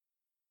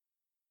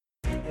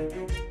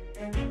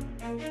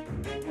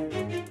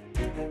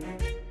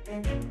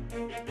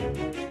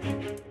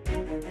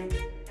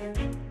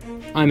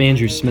I'm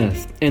Andrew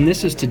Smith, and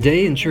this is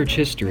Today in Church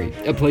History,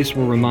 a place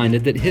we're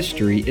reminded that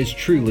history is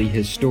truly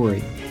His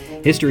story.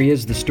 History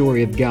is the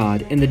story of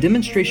God and the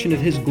demonstration of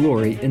His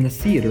glory in the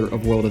theater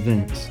of world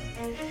events.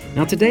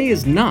 Now, today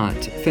is not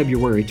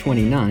February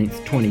 29th,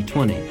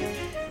 2020,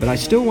 but I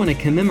still want to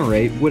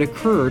commemorate what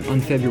occurred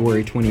on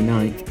February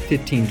 29th,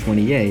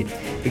 1528,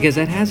 because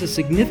that has a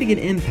significant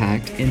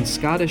impact in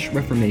Scottish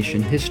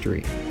Reformation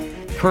history.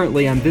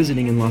 Currently, I'm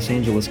visiting in Los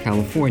Angeles,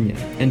 California,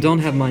 and don't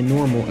have my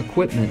normal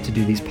equipment to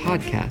do these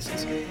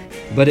podcasts.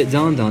 But it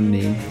dawned on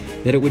me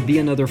that it would be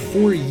another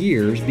 4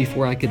 years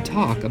before I could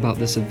talk about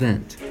this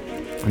event.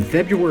 On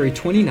February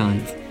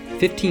 29th,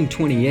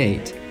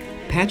 1528,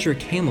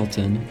 Patrick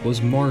Hamilton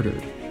was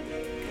martyred.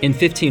 In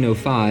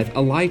 1505,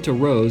 a light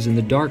arose in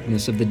the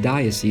darkness of the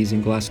diocese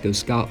in Glasgow,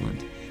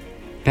 Scotland.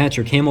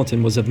 Patrick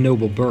Hamilton was of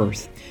noble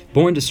birth,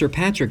 born to Sir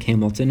Patrick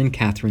Hamilton and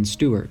Catherine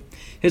Stuart.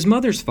 His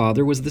mother's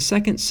father was the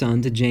second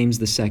son to James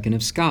II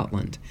of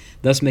Scotland,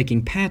 thus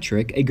making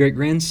Patrick a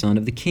great-grandson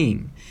of the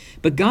king.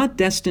 But God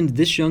destined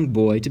this young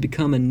boy to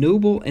become a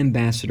noble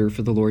ambassador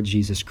for the Lord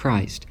Jesus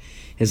Christ.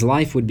 His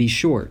life would be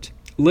short,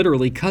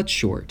 literally cut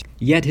short,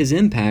 yet his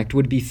impact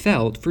would be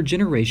felt for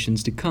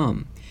generations to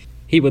come.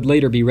 He would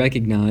later be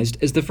recognized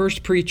as the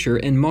first preacher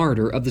and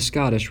martyr of the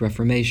Scottish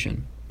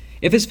Reformation.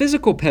 If his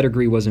physical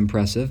pedigree was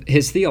impressive,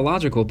 his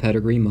theological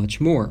pedigree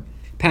much more.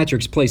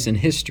 Patrick's place in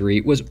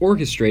history was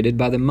orchestrated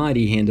by the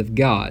mighty hand of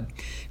God,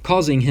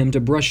 causing him to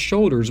brush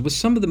shoulders with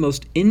some of the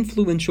most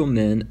influential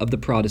men of the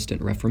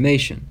Protestant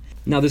Reformation.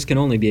 Now, this can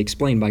only be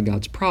explained by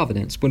God's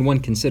providence when one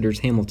considers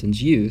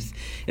Hamilton's youth,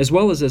 as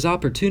well as his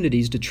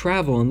opportunities to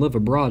travel and live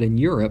abroad in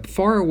Europe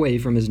far away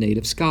from his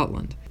native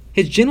Scotland.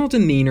 His gentle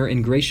demeanor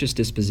and gracious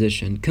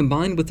disposition,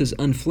 combined with his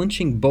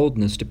unflinching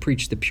boldness to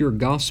preach the pure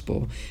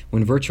gospel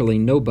when virtually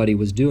nobody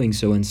was doing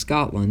so in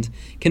Scotland,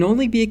 can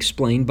only be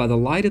explained by the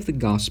light of the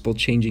gospel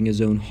changing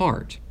his own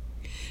heart.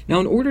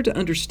 Now, in order to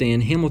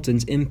understand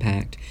Hamilton's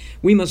impact,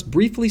 we must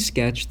briefly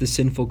sketch the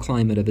sinful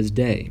climate of his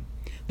day.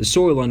 The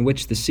soil on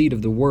which the seed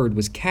of the word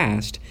was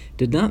cast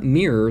did not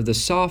mirror the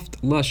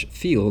soft, lush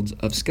fields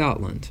of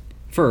Scotland.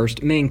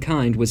 First,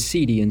 mankind was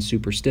seedy and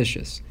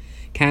superstitious.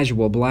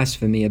 Casual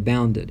blasphemy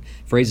abounded,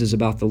 phrases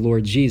about the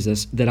Lord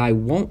Jesus that I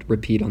won't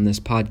repeat on this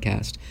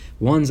podcast,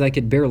 ones I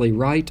could barely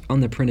write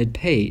on the printed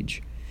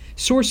page.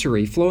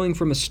 Sorcery, flowing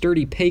from a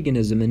sturdy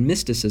paganism and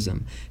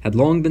mysticism, had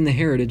long been the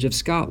heritage of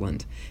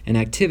Scotland, an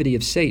activity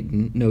of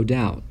Satan, no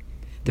doubt.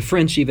 The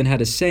French even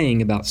had a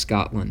saying about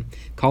Scotland,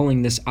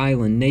 calling this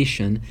island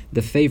nation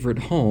the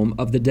favorite home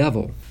of the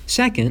devil.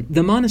 Second,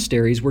 the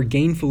monasteries were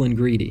gainful and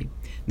greedy.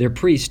 Their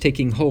priests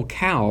taking whole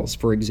cows,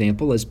 for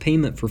example, as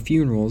payment for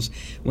funerals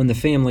when the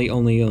family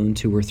only owned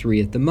 2 or 3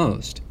 at the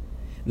most.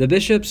 The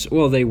bishops,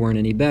 well, they weren't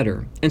any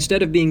better.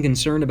 Instead of being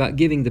concerned about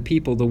giving the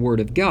people the word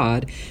of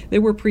God, they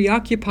were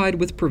preoccupied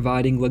with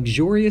providing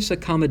luxurious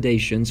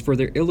accommodations for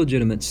their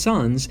illegitimate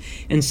sons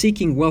and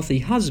seeking wealthy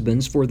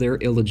husbands for their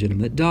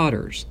illegitimate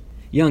daughters.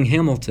 Young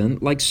Hamilton,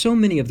 like so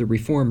many of the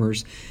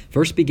reformers,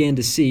 first began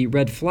to see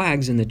red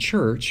flags in the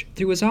church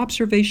through his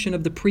observation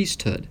of the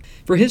priesthood.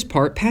 For his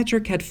part,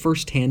 Patrick had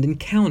first-hand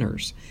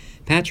encounters.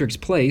 Patrick's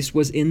place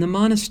was in the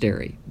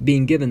monastery,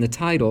 being given the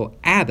title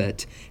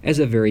abbot as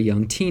a very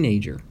young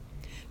teenager.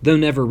 Though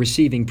never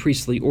receiving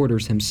priestly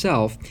orders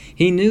himself,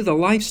 he knew the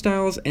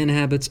lifestyles and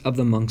habits of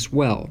the monks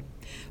well.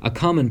 A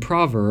common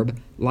proverb,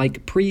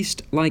 like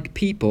priest, like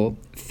people,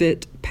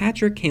 fit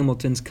Patrick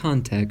Hamilton's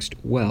context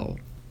well.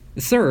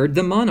 Third,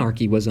 the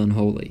monarchy was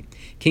unholy.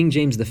 King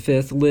James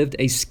V lived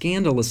a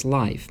scandalous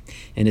life,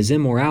 and his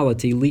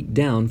immorality leaked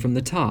down from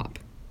the top.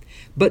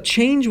 But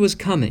change was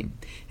coming,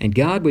 and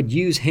God would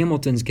use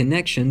Hamilton's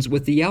connections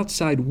with the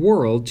outside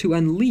world to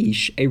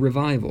unleash a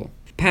revival.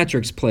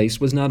 Patrick's place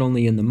was not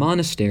only in the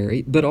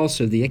monastery, but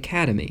also the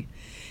academy.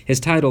 His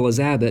title as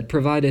abbot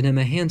provided him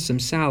a handsome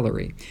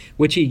salary,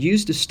 which he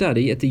used to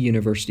study at the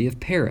University of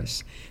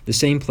Paris, the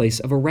same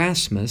place of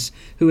Erasmus,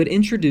 who had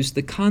introduced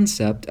the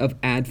concept of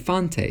ad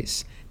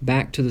fontes,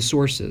 back to the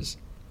sources.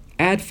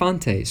 Ad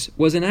fontes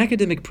was an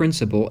academic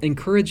principle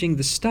encouraging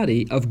the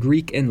study of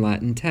Greek and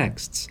Latin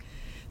texts.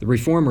 The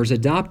reformers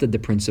adopted the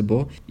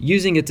principle,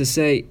 using it to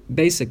say,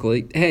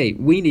 basically, hey,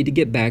 we need to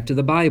get back to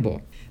the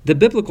Bible. The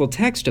biblical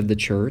text of the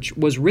church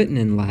was written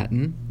in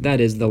Latin,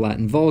 that is, the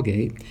Latin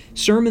Vulgate,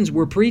 sermons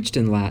were preached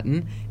in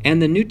Latin,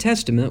 and the New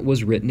Testament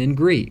was written in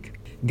Greek.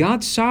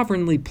 God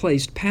sovereignly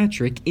placed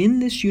Patrick in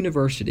this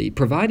university,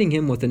 providing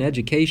him with an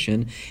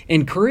education,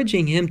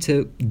 encouraging him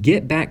to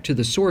get back to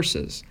the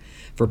sources.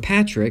 For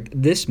Patrick,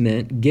 this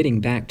meant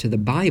getting back to the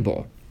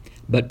Bible.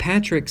 But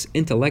Patrick's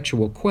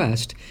intellectual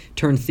quest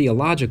turned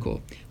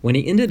theological when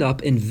he ended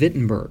up in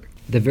Wittenberg,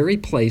 the very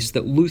place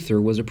that Luther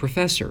was a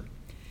professor.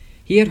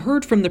 He had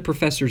heard from the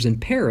professors in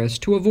Paris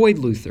to avoid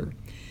Luther,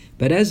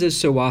 but as is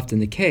so often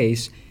the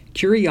case,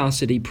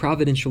 curiosity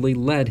providentially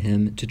led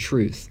him to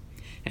truth.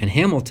 And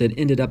Hamilton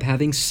ended up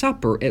having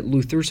supper at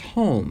Luther's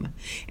home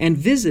and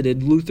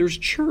visited Luther's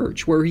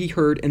church, where he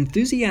heard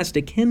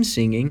enthusiastic hymn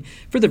singing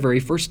for the very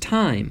first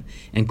time,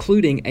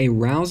 including a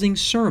rousing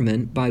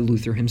sermon by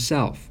Luther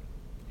himself.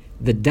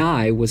 The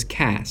die was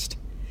cast.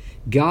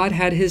 God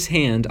had his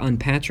hand on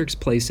Patrick's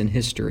place in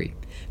history.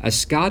 A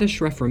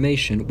Scottish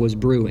Reformation was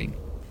brewing.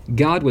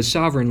 God was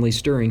sovereignly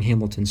stirring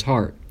Hamilton's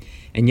heart.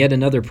 In yet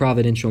another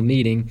providential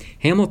meeting,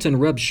 Hamilton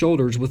rubbed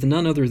shoulders with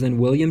none other than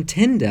William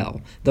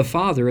Tyndale, the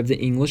father of the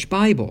English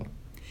Bible.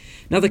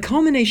 Now, the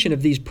culmination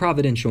of these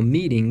providential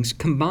meetings,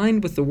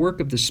 combined with the work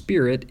of the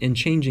Spirit in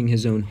changing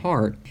his own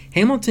heart,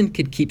 Hamilton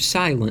could keep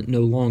silent no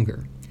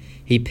longer.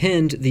 He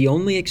penned the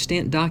only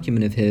extant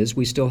document of his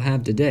we still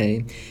have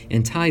today,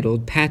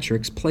 entitled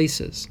Patrick's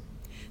Places.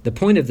 The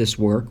point of this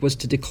work was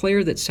to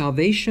declare that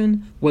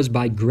salvation was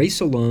by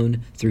grace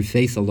alone, through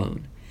faith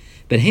alone.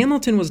 But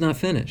Hamilton was not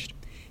finished.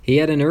 He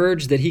had an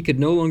urge that he could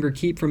no longer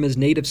keep from his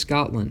native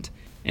Scotland,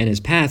 and his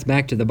path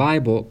back to the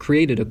Bible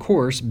created a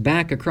course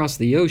back across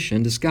the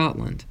ocean to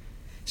Scotland.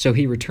 So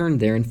he returned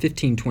there in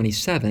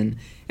 1527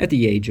 at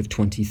the age of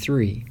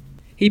 23.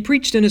 He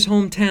preached in his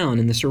hometown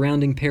and the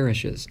surrounding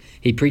parishes.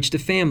 He preached to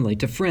family,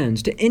 to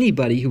friends, to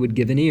anybody who would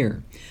give an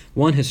ear.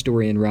 One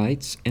historian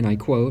writes, and I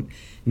quote,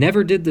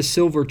 "Never did the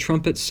silver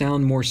trumpet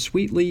sound more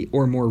sweetly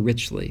or more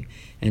richly,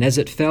 and as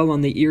it fell on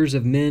the ears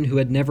of men who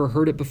had never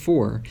heard it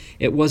before,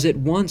 it was at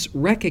once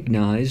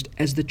recognized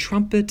as the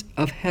trumpet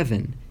of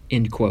heaven."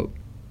 End quote.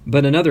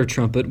 But another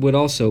trumpet would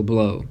also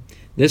blow,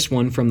 this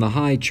one from the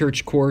high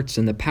church courts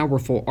and the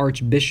powerful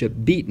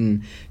Archbishop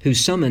Beaton, who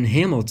summoned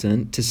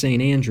Hamilton to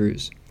St.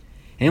 Andrews.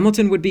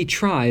 Hamilton would be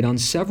tried on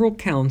several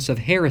counts of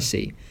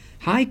heresy,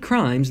 high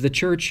crimes the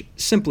church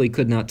simply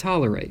could not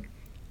tolerate.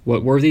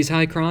 What were these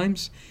high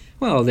crimes?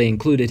 Well, they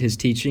included his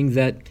teaching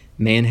that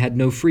man had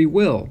no free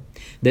will,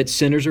 that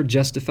sinners are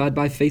justified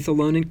by faith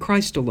alone in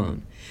Christ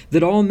alone,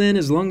 that all men,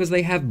 as long as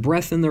they have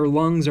breath in their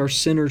lungs, are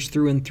sinners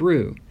through and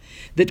through,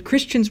 that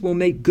Christians will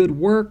make good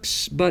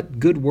works, but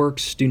good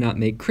works do not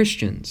make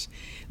Christians,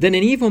 that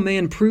an evil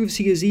man proves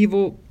he is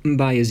evil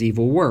by his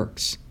evil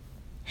works.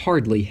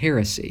 Hardly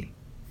heresy.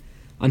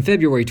 On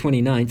February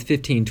 29,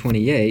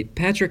 1528,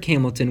 Patrick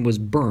Hamilton was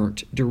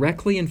burnt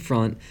directly in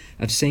front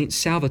of St.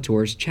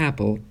 Salvator's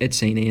Chapel at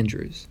St.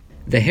 Andrews.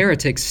 The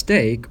heretic's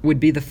stake would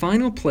be the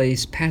final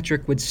place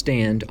Patrick would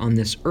stand on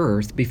this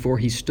earth before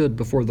he stood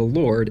before the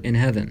Lord in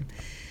heaven.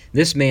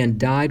 This man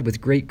died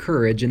with great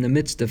courage in the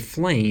midst of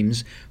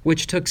flames,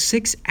 which took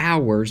 6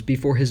 hours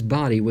before his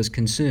body was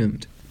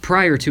consumed.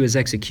 Prior to his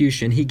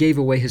execution, he gave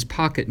away his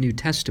pocket New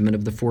Testament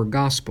of the 4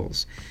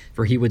 Gospels,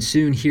 for he would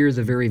soon hear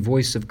the very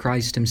voice of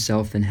Christ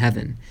himself in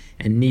heaven,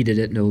 and needed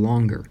it no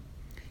longer.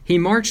 He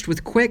marched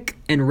with quick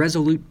and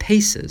resolute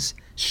paces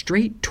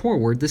straight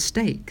toward the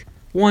stake.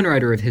 One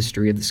writer of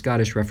history of the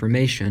Scottish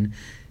Reformation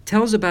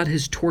tells about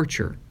his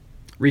torture,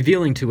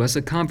 revealing to us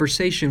a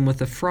conversation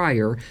with a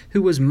friar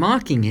who was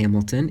mocking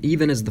Hamilton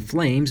even as the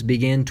flames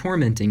began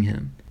tormenting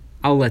him.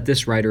 I'll let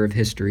this writer of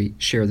history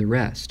share the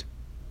rest.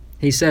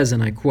 He says,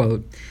 and I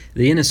quote,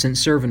 "The innocent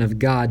servant of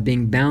God,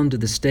 being bound to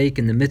the stake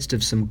in the midst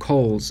of some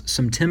coals,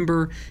 some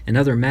timber, and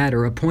other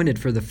matter appointed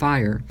for the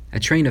fire, a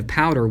train of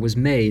powder was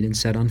made and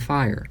set on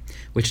fire,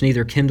 which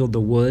neither kindled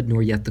the wood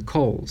nor yet the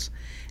coals.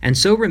 And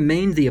so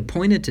remained the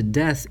appointed to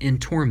death in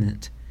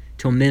torment,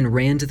 till men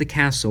ran to the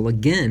castle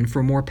again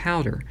for more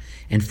powder,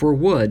 and for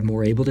wood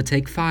more able to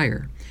take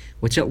fire,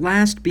 which at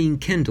last being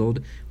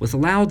kindled, with a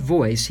loud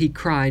voice he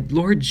cried,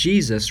 Lord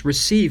Jesus,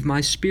 receive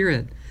my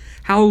spirit.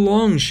 How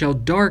long shall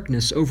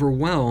darkness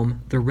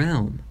overwhelm the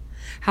realm?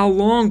 How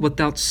long wilt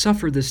thou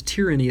suffer this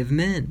tyranny of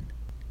men?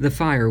 The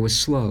fire was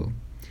slow,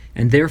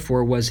 and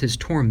therefore was his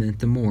torment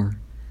the more.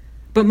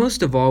 But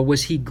most of all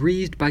was he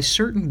grieved by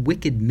certain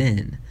wicked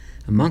men,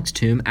 amongst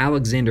whom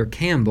Alexander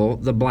Campbell,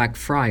 the Black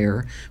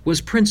Friar,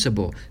 was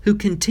principal, who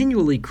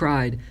continually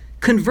cried,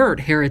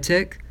 Convert,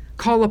 heretic!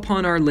 Call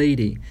upon Our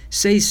Lady!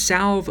 Say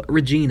Salve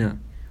Regina!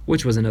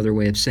 Which was another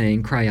way of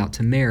saying, Cry out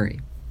to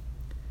Mary.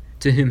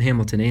 To whom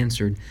Hamilton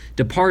answered,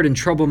 Depart and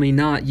trouble me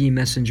not, ye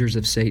messengers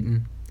of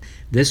Satan.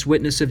 This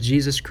witness of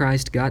Jesus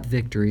Christ got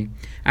victory,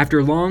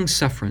 after long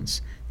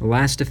sufferance, the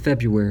last of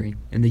February,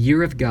 in the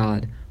year of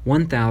God,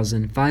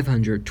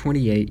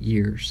 1,528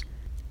 years.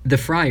 The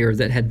friar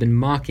that had been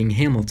mocking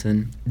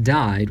Hamilton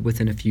died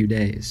within a few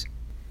days.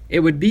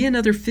 It would be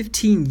another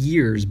 15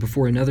 years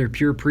before another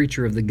pure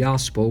preacher of the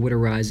gospel would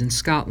arise in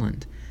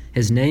Scotland.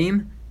 His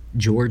name,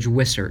 George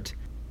Wishart.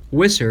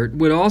 Wishart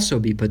would also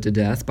be put to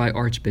death by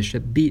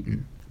Archbishop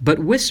Beaton. But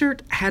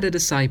Wishart had a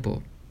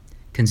disciple,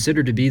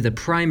 considered to be the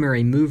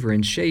primary mover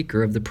and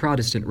shaker of the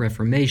Protestant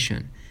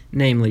Reformation,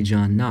 namely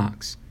John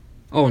Knox.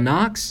 Oh,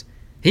 Knox?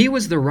 He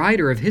was the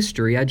writer of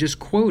history I just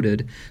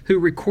quoted who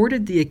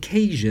recorded the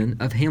occasion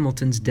of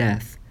Hamilton's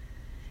death.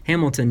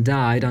 Hamilton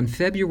died on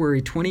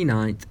February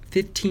 29,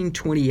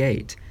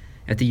 1528,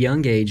 at the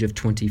young age of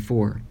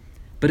 24.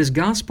 But his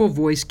gospel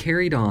voice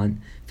carried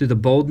on through the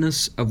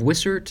boldness of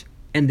Wishart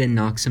and then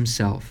Knox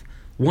himself,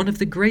 one of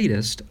the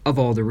greatest of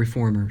all the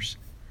reformers.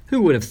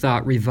 Who would have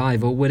thought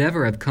revival would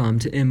ever have come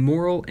to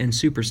immoral and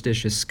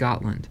superstitious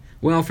Scotland?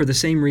 Well, for the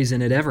same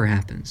reason it ever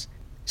happens.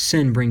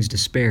 Sin brings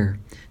despair,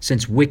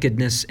 since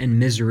wickedness and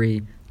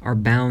misery are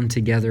bound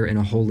together in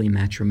a holy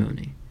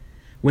matrimony.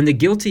 When the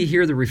guilty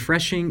hear the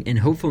refreshing and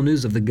hopeful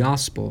news of the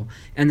gospel,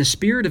 and the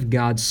Spirit of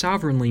God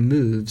sovereignly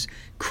moves,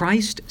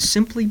 Christ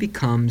simply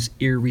becomes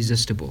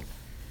irresistible.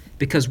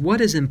 Because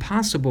what is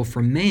impossible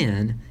for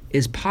man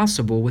is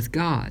possible with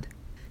God.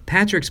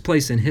 Patrick's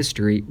place in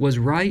history was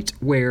right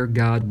where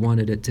God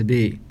wanted it to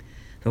be.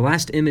 The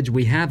last image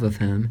we have of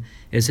him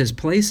is his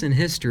place in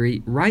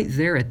history right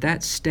there at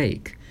that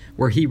stake,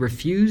 where he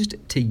refused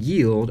to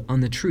yield on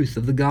the truth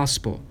of the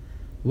gospel.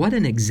 What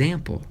an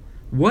example!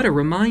 What a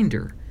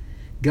reminder!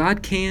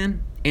 God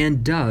can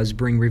and does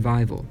bring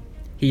revival.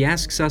 He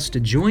asks us to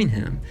join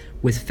him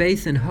with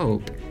faith and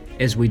hope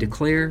as we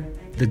declare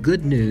the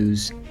good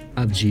news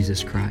of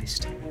Jesus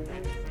Christ.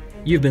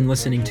 You've been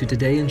listening to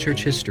Today in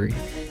Church History.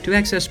 To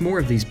access more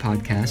of these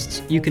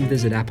podcasts, you can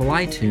visit Apple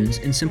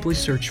iTunes and simply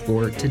search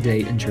for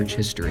Today in Church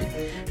History.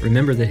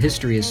 Remember that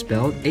history is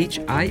spelled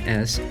HIS-STORY.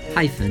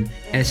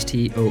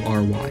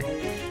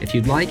 If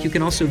you'd like, you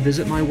can also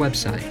visit my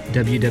website,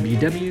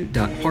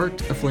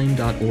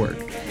 www.heartaflame.org.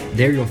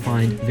 There you'll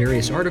find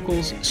various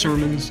articles,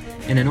 sermons,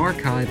 and an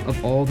archive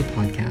of all the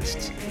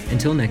podcasts.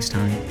 Until next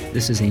time,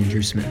 this is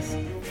Andrew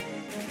Smith.